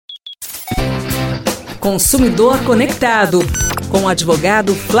Consumidor Conectado, com o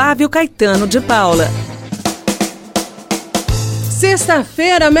advogado Flávio Caetano de Paula.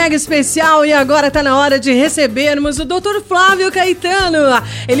 Sexta-feira, mega especial, e agora está na hora de recebermos o Dr. Flávio Caetano.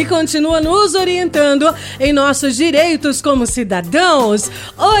 Ele continua nos orientando em nossos direitos como cidadãos.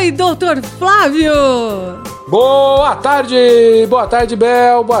 Oi, Dr. Flávio! Boa tarde,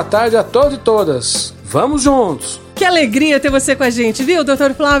 Bel, boa tarde a todos e todas. Vamos juntos! Que alegria ter você com a gente, viu,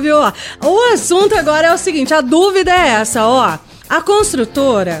 Dr. Flávio? O assunto agora é o seguinte, a dúvida é essa, ó. A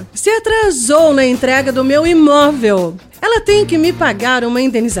construtora se atrasou na entrega do meu imóvel. Ela tem que me pagar uma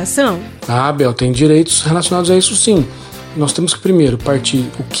indenização? Bel, tem direitos relacionados a isso sim. Nós temos que primeiro partir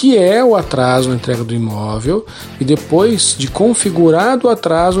o que é o atraso na entrega do imóvel e depois de configurado o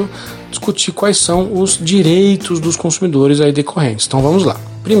atraso, discutir quais são os direitos dos consumidores aí decorrentes. Então vamos lá.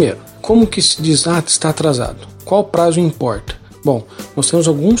 Primeiro, como que se diz, está atrasado? Qual prazo importa? Bom, nós temos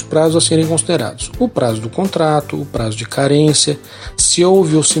alguns prazos a serem considerados. O prazo do contrato, o prazo de carência, se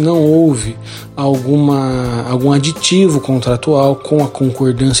houve ou se não houve algum aditivo contratual com a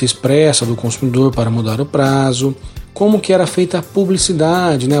concordância expressa do consumidor para mudar o prazo, como que era feita a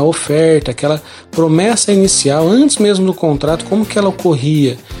publicidade, a oferta, aquela promessa inicial, antes mesmo do contrato, como que ela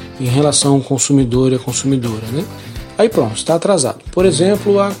ocorria em relação ao consumidor e à consumidora, né? Aí pronto, está atrasado. Por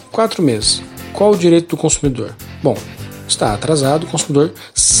exemplo, há 4 meses. Qual o direito do consumidor? Bom, está atrasado o consumidor,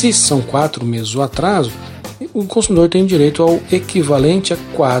 se são 4 meses o atraso, o consumidor tem direito ao equivalente a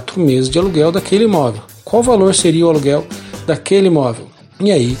 4 meses de aluguel daquele imóvel. Qual valor seria o aluguel daquele imóvel?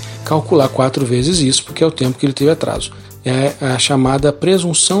 E aí, calcular 4 vezes isso, porque é o tempo que ele teve atraso. É a chamada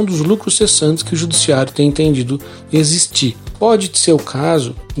presunção dos lucros cessantes que o judiciário tem entendido existir. Pode ser o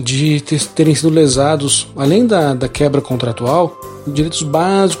caso de terem sido lesados, além da quebra contratual, direitos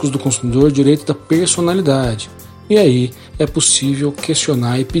básicos do consumidor, direito da personalidade. E aí é possível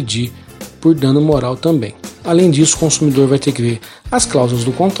questionar e pedir por dano moral também. Além disso, o consumidor vai ter que ver as cláusulas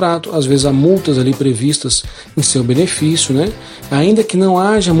do contrato, às vezes há multas ali previstas em seu benefício, né? Ainda que não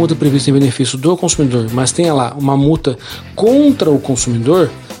haja multa prevista em benefício do consumidor, mas tenha lá uma multa contra o consumidor,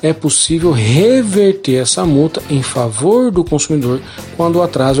 é possível reverter essa multa em favor do consumidor quando o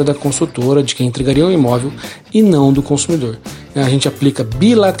atraso é da construtora, de quem entregaria o imóvel, e não do consumidor. A gente aplica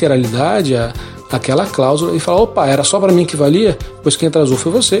bilateralidade àquela cláusula e fala, opa, era só para mim que valia, pois quem atrasou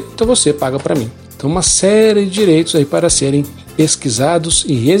foi você, então você paga para mim. Então uma série de direitos aí para serem pesquisados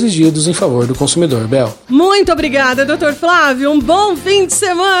e exigidos em favor do consumidor, Bel. Muito obrigada, Dr. Flávio. Um bom fim de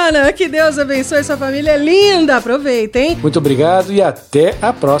semana. Que Deus abençoe sua família linda. Aproveita, hein? Muito obrigado e até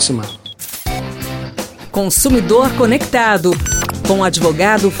a próxima. Consumidor Conectado, com o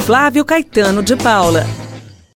advogado Flávio Caetano de Paula.